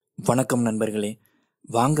வணக்கம் நண்பர்களே,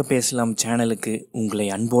 வாங்க பேசலாம் சேனலுக்கு உங்களை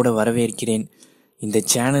அன்போடு வரவேற்கிறேன். இந்த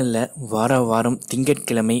சேனலில் வாரம்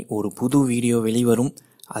திங்கட்கிழமை ஒரு புது வீடியோ வெளிவரும்.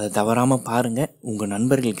 அதை தவறாமல் பாருங்கள், உங்கள்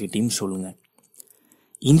நண்பர்கள்கிட்டையும் சொல்லுங்கள்.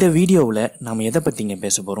 இந்த வீடியோவில் நாம் எதை பற்றிங்க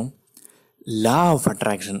பேச போகிறோம்? லா ஆஃப்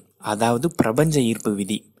அட்ராக்ஷன், அதாவது பிரபஞ்ச ஈர்ப்பு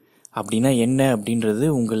விதி அப்படின்னா என்ன அப்படின்றது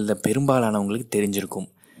உங்கள பெரும்பாலானவங்களுக்கு தெரிஞ்சிருக்கும்.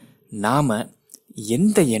 நாம்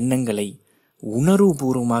எந்த எண்ணங்களை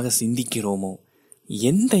உணர்வுபூர்வமாக சிந்திக்கிறோமோ,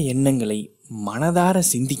 எந்த எண்ணங்களை மனதார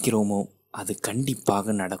சிந்திக்கிறோமோ அது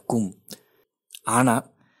கண்டிப்பாக நடக்கும். ஆனால்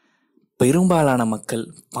பெரும்பாலான மக்கள்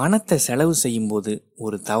பணத்தை செலவு செய்யும்போது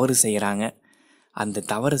ஒரு தவறு செய்கிறாங்க. அந்த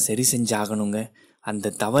தவறை சரி செஞ்சாகணுங்க.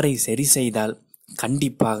 அந்த தவறை சரி செய்தால்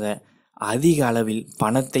கண்டிப்பாக அதிக அளவில்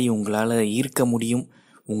பணத்தை உங்களால் ஈர்க்க முடியும்.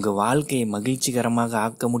 உங்கள் வாழ்க்கையை மகிழ்ச்சிகரமாக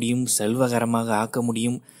ஆக்க முடியும், செல்வகரமாக ஆக்க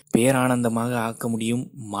முடியும், பேரானந்தமாக ஆக்க முடியும்,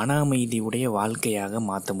 மன அமைதியுடைய வாழ்க்கையாக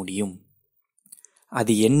மாற்ற முடியும்.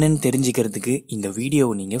 அது என்னன்னு தெரிஞ்சுக்கிறதுக்கு இந்த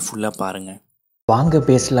வீடியோவை நீங்கள் ஃபுல்லாக பாருங்கள். வாங்க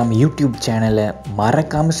பேசலாம் யூடியூப் சேனலை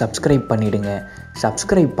மறக்காமல் சப்ஸ்கிரைப் பண்ணிவிடுங்க.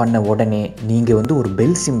 சப்ஸ்கிரைப் பண்ண உடனே நீங்கள் ஒரு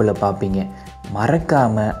பெல் சிம்பிளை பார்ப்பீங்க.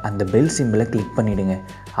 மறக்காமல் அந்த பெல் சிம்பிளை கிளிக் பண்ணிவிடுங்க.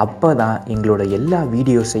 அப்போ தான் எங்களோட எல்லா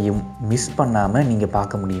வீடியோஸையும் மிஸ் பண்ணாமல் நீங்கள்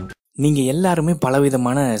பார்க்க முடியும். நீங்கள் எல்லாருமே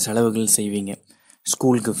பலவிதமான செலவுகள் செய்வீங்க.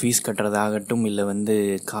 ஸ்கூலுக்கு ஃபீஸ் கட்டுறதாகட்டும், இல்லை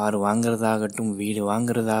கார் வாங்குறதாகட்டும், வீடு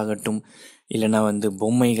வாங்குறதாகட்டும், இல்லைனா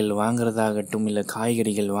பொம்மைகள் வாங்குறதாகட்டும், இல்லை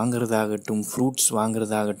காய்கறிகள் வாங்குறதாகட்டும், ஃப்ரூட்ஸ்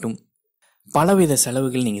வாங்குறதாகட்டும், பலவித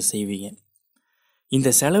செலவுகள் நீங்கள் செய்வீங்க. இந்த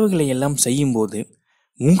செலவுகளை எல்லாம் செய்யும்போது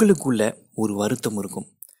உங்களுக்குள்ள ஒரு வருத்தம் இருக்கும்.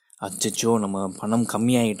 அச்சச்சோ, நம்ம பணம்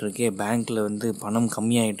கம்மியாகிட்டுருக்கே, பேங்க்கில் பணம்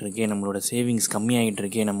கம்மியாகிட்டுருக்கே, நம்மளோட சேவிங்ஸ்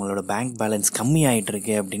கம்மியாகிட்டுருக்கே, நம்மளோட பேங்க் பேலன்ஸ்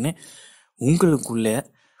கம்மியாகிட்டுருக்கே அப்படின்னு உங்களுக்குள்ள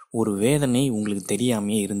ஒரு வேதனை உங்களுக்கு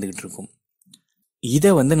தெரியாமையே இருந்துக்கிட்டு இருக்கும். இதை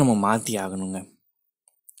நம்ம மாற்றி ஆகணுங்க.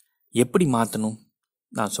 எப்படி மாற்றணும்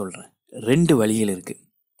நான் சொல்கிறேன். 2 வழிகள் இருக்குது.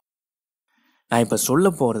 நான் இப்போ சொல்ல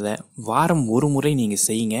போகிறத வாரம் ஒரு முறை நீங்கள்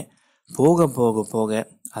செய்யுங்க. போக போக போக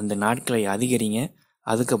அந்த நாட்களை அதிகரிங்க.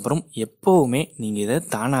 அதுக்கப்புறம் எப்போவுமே நீங்கள் இதை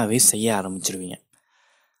தானாகவே செய்ய ஆரம்பிச்சிருவீங்க.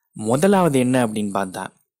 முதலாவது என்ன அப்படின்னு பார்த்தா,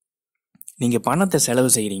 நீங்கள் பணத்தை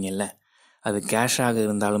செலவு செய்கிறீங்கல்ல, அது கேஷாக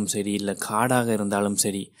இருந்தாலும் சரி, இல்லை கார்டாக இருந்தாலும்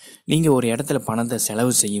சரி, நீங்கள் ஒரு இடத்துல பணத்தை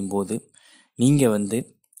செலவு செய்யும்போது நீங்கள்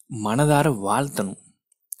மனதார வாழ்த்தணும்.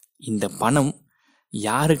 இந்த பணம்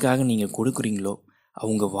யாருக்காக நீங்கள் கொடுக்குறீங்களோ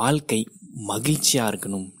அவங்க வாழ்க்கை மகிழ்ச்சியாக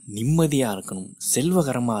இருக்கணும், நிம்மதியாக இருக்கணும்,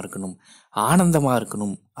 செல்வகரமாக இருக்கணும், ஆனந்தமாக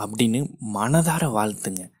இருக்கணும் அப்படின்னு மனதார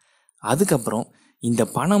வாழ்த்துங்க. அதுக்கப்புறம் இந்த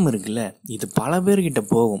பணம் இருக்குல்ல, இது பல பேர்கிட்ட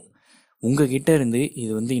போகும். உங்ககிட்ட இருந்து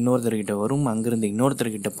இது இன்னொருத்தர்கிட்ட வரும், அங்கேருந்து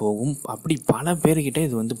இன்னொருத்தர்கிட்ட போகும், அப்படி பல பேர்கிட்ட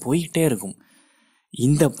இது போய்கிட்டே இருக்கும்.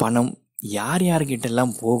 இந்த பணம் யார்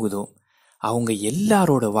யார்கிட்டெல்லாம் போகுதோ அவங்க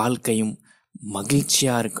எல்லாரோட வாழ்க்கையும்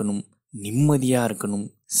மகிழ்ச்சியாக இருக்கணும், நிம்மதியாக இருக்கணும்,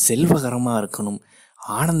 செல்வகரமாக இருக்கணும்,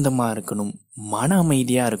 ஆனந்தமாக இருக்கணும், மன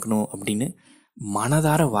அமைதியாக இருக்கணும் அப்படின்னு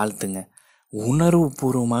மனதார வாழ்த்துங்க.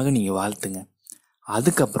 உணர்வுபூர்வமாக நீங்கள் வாழ்த்துங்க.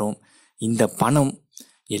 அதுக்கப்புறம் இந்த பணம்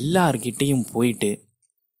எல்லார்கிட்டையும் போயிட்டு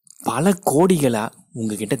பல கோடிகளாக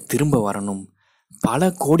உங்ககிட்ட திரும்ப வரணும்,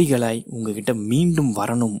 பல கோடிகளாய் உங்ககிட்ட மீண்டும்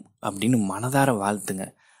வரணும் அப்படின்னு மனதார வாழ்த்துங்க.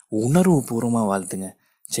 உணர்வுபூர்வமாக வாழ்த்துங்க.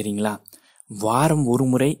 சரிங்களா? வாரம் ஒரு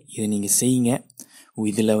முறை இதை நீங்கள் செய்யுங்க.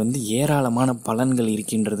 இதில் ஏராளமான பலன்கள்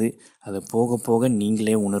இருக்கின்றது. அதை போக போக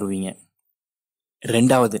நீங்களே உணர்வீங்க.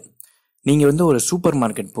 2வது, நீங்கள் ஒரு சூப்பர்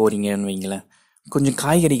மார்க்கெட் போகிறீங்கன்னு வைங்களேன். கொஞ்சம்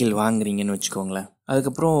காய்கறிகள் வாங்குறீங்கன்னு வச்சுக்கோங்களேன்.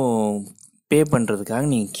 அதுக்கப்புறம் பே பண்ணுறதுக்காக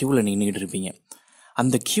நீங்கள் க்யூவில் நின்றுக்கிட்டு இருப்பீங்க.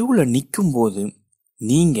 அந்த க்யூவில் நிற்கும்போது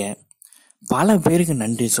நீங்கள் பல பேருக்கு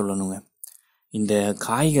நன்றி சொல்லணுங்க. இந்த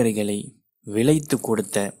காய்கறிகளை விளைத்து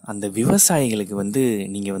கொடுத்த அந்த விவசாயிகளுக்கு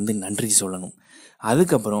நீங்கள் நன்றி சொல்லணும்.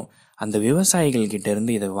 அதுக்கப்புறம் அந்த விவசாயிகள்கிட்ட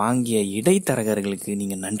இருந்து இதை வாங்கிய இடைத்தரகர்களுக்கு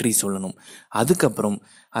நீங்கள் நன்றி சொல்லணும். அதுக்கப்புறம்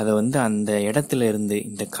அதை அந்த இடத்துல இருந்து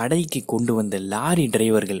இந்த கடைக்கு கொண்டு வந்த லாரி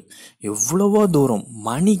டிரைவர்கள் எவ்வளவோ தூரம்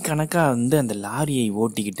மணிக்கணக்காக அந்த லாரியை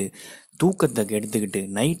ஓட்டிக்கிட்டு, தூக்கத்தை எடுத்துக்கிட்டு,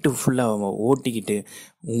 நைட்டு ஃபுல்லாக ஓட்டிக்கிட்டு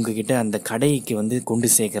உங்ககிட்ட அந்த கடைக்கு கொண்டு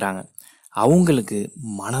சேர்க்குறாங்க. அவங்களுக்கு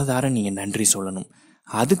மனதார நீங்கள் நன்றி சொல்லணும்.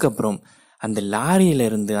 அதுக்கப்புறம் அந்த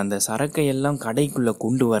லாரியிலிருந்து அந்த சரக்கையெல்லாம் கடைக்குள்ளே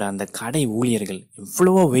கொண்டு வர அந்த கடை ஊழியர்கள்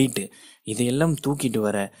எவ்வளவோ வெயிட்டு, இதையெல்லாம் தூக்கிட்டு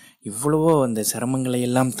வர இவ்வளவோ அந்த சிரமங்களை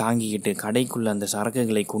எல்லாம் தாங்கிக்கிட்டு கடைக்குள்ளே அந்த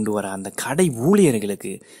சரக்குகளை கொண்டு வர அந்த கடை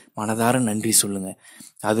ஊழியர்களுக்கு மனதார நன்றி சொல்லுங்கள்.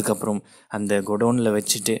 அதுக்கப்புறம் அந்த குடோனில்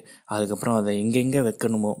வச்சுட்டு அதுக்கப்புறம் அதை எங்கெங்கே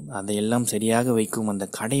வைக்கணுமோ அதையெல்லாம் சரியாக வைக்கும் அந்த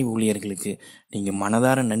கடை ஊழியர்களுக்கு நீங்கள்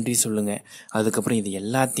மனதார நன்றி சொல்லுங்கள். அதுக்கப்புறம் இது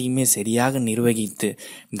எல்லாத்தையுமே சரியாக நிர்வகித்து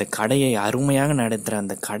இந்த கடையை அருமையாக நடத்துகிற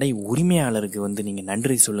அந்த கடை உரிமையாளருக்கு நீங்கள்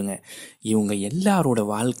நன்றி சொல்லுங்கள். இவங்க எல்லாரோட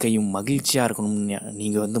வாழ்க்கையும் மகிழ்ச்சியாக இருக்கணும்னு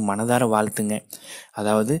நீங்கள் மனதார வாழ்த்துங்க.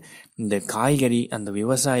 அதாவது இந்த காய்கறி அந்த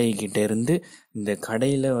விவசாயிக்கிட்ட இருந்து இந்த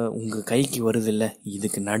கடையில் உங்கள் கைக்கு வருதில்ல,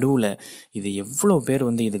 இதுக்கு நடுவில் இது எவ்வளோ பேர்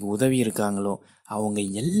வந்து இதுக்கு உதவி இருக்காங்களோ அவங்க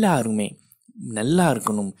எல்லாருமே நல்லா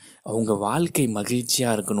இருக்கணும், அவங்க வாழ்க்கை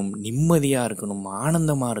மகிழ்ச்சியாக இருக்கணும், நிம்மதியாக இருக்கணும்,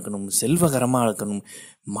 ஆனந்தமாக இருக்கணும், செல்வகரமாக இருக்கணும்,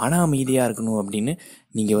 மன அமைதியாக இருக்கணும் அப்படின்னு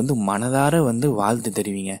நீங்கள் வந்து மனதார வந்து வாழ்த்து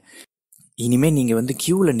தருவீங்க. இனிமேல் நீங்கள் வந்து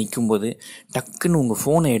க்யூவில் நிற்கும்போது டக்குன்னு உங்கள்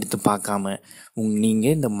ஃபோனை எடுத்து பார்க்காம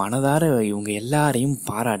நீங்கள் இந்த மனதார இவங்க எல்லாரையும்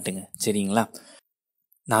பாராட்டுங்க. சரிங்களா?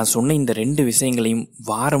 நான் சொன்ன இந்த 2 விஷயங்களையும்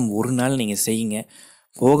வாரம் ஒரு நாள் நீங்கள் செய்யுங்க.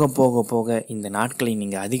 போக போக போக இந்த நாட்களை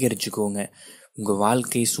நீங்கள் அதிகரிச்சுக்கோங்க. உங்கள்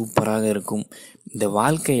வாழ்க்கை சூப்பராக இருக்கும். இந்த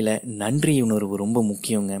வாழ்க்கையில் நன்றி உணர்வு ரொம்ப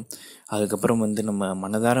முக்கியங்க. அதுக்கப்புறம் வந்து நம்ம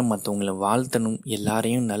மனதார மற்றவங்களை வாழ்த்தணும்,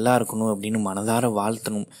 எல்லாரையும் நல்லா இருக்கணும் அப்படின்னு மனதார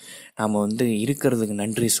வாழ்த்தணும். நாம் வந்து இருக்கிறதுக்கு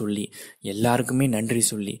நன்றி சொல்லி, எல்லாருக்குமே நன்றி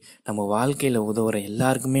சொல்லி, நம்ம வாழ்க்கையில் உதவுற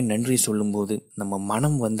எல்லாருக்குமே நன்றி சொல்லும்போது நம்ம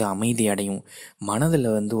மனம் வந்து அமைதி அடையும்.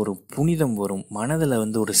 மனதில் வந்து ஒரு புனிதம் வரும், மனதில்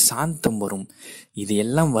வந்து ஒரு சாந்தம் வரும். இது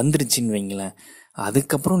எல்லாம் வந்துருச்சுன்னு வைங்களேன்,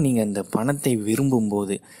 அதுக்கப்புறம் நீங்கள் அந்த பணத்தை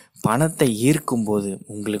விரும்பும்போது, பணத்தை ஈர்க்கும்போது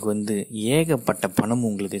உங்களுக்கு வந்து ஏகப்பட்ட பணம்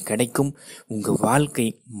உங்களுக்கு கிடைக்கும். உங்கள் வாழ்க்கை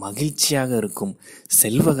மகிழ்ச்சியாக இருக்கும்,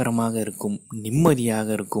 செல்வகரமாக இருக்கும்,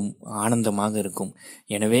 நிம்மதியாக இருக்கும், ஆனந்தமாக இருக்கும்.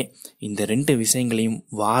 எனவே இந்த 2 விஷயங்களையும்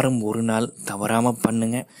வாரம் ஒரு நாள் தவறாமல்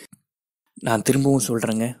பண்ணுங்கள். நான் திரும்பவும்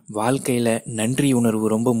சொல்கிறேங்க, வாழ்க்கையில் நன்றி உணர்வு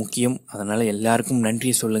ரொம்ப முக்கியம். அதனால் எல்லாருக்கும்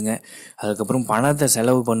நன்றி சொல்லுங்கள். அதுக்கப்புறம் பணத்தை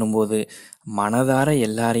செலவு பண்ணும்போது மனதார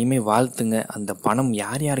எல்லாரையுமே வாழ்த்துங்க. அந்த பணம்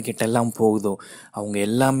யார் யார்கிட்டெல்லாம் போகுதோ அவங்க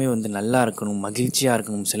எல்லாமே வந்து நல்லா இருக்கணும், மகிழ்ச்சியாக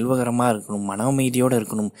இருக்கணும், செல்வகரமாக இருக்கணும், மன அமைதியோடு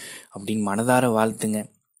இருக்கணும் அப்படின்னு மனதார வாழ்த்துங்க.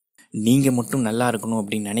 நீங்கள் மட்டும் நல்லா இருக்கணும்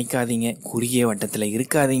அப்படின்னு நினைக்காதீங்க, குறுகிய வட்டத்தில்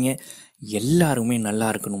இருக்காதீங்க. எல்லாருமே நல்லா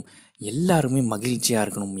இருக்கணும், எல்லாருமே மகிழ்ச்சியாக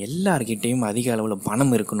இருக்கணும், எல்லார்கிட்டேயும் அதிக அளவில்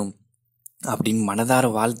பணம் இருக்கணும் அப்படின்னு மனதார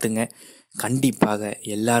வாழ்த்துங்க. கண்டிப்பாக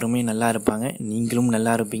எல்லாருமே நல்லா இருப்பாங்க, நீங்களும்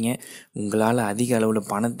நல்லா இருப்பீங்க. உங்களால் அதிக அளவில்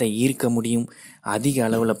பணத்தை ஈர்க்க முடியும், அதிக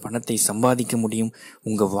அளவில் பணத்தை சம்பாதிக்க முடியும்.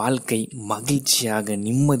 உங்கள் வாழ்க்கை மகிழ்ச்சியாக,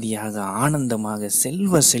 நிம்மதியாக, ஆனந்தமாக,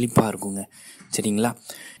 செல்வ செழிப்பாக இருக்குங்க. சரிங்களா?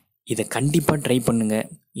 இதை கண்டிப்பாக ட்ரை பண்ணுங்கள்.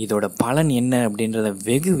 இதோட பலன் என்ன அப்படின்றத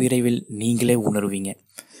வெகு விரைவில் நீங்களே உணர்வீங்க.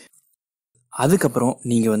 அதுக்கப்புறம்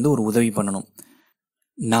நீங்கள் வந்து ஒரு உதவி பண்ணணும்.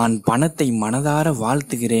 நான் பணத்தை மனதார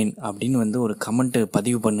வாழ்த்துகிறேன் அப்படின்னு வந்து ஒரு கமெண்ட்டு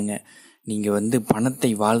பதிவு பண்ணுங்க. நீங்கள் வந்து பணத்தை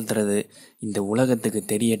வாழ்த்துறது இந்த உலகத்துக்கு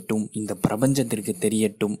தெரியட்டும், இந்த பிரபஞ்சத்திற்கு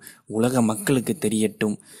தெரியட்டும், உலக மக்களுக்கு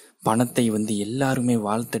தெரியட்டும். பணத்தை வந்து எல்லாருமே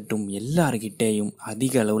வாழ்த்தட்டும், எல்லார்கிட்டேயும்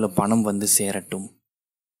அதிக அளவில் பணம் வந்து சேரட்டும்.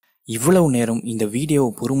 இவ்வளவு நேரம் இந்த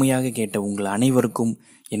வீடியோவை பொறுமையாக கேட்ட உங்கள் அனைவருக்கும்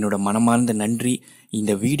என்னோட மனமார்ந்த நன்றி.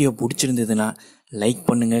 இந்த வீடியோ பிடிச்சிருந்ததுன்னா லைக்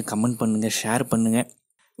பண்ணுங்கள், கமெண்ட் பண்ணுங்கள், ஷேர் பண்ணுங்கள்.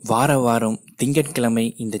 வாரம் திங்கட்கிழமை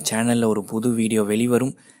இந்த சேனலில் ஒரு புது வீடியோ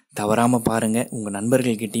வெளிவரும். தவறாமல் பாருங்கள், உங்கள்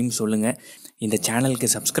நண்பர்கள்கிட்டையும் சொல்லுங்கள். இந்த சேனலுக்கு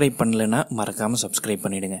சப்ஸ்கிரைப் பண்ணலைன்னா மறக்காமல் சப்ஸ்கிரைப்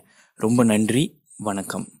பண்ணிவிடுங்க. ரொம்ப நன்றி,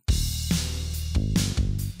 வணக்கம்.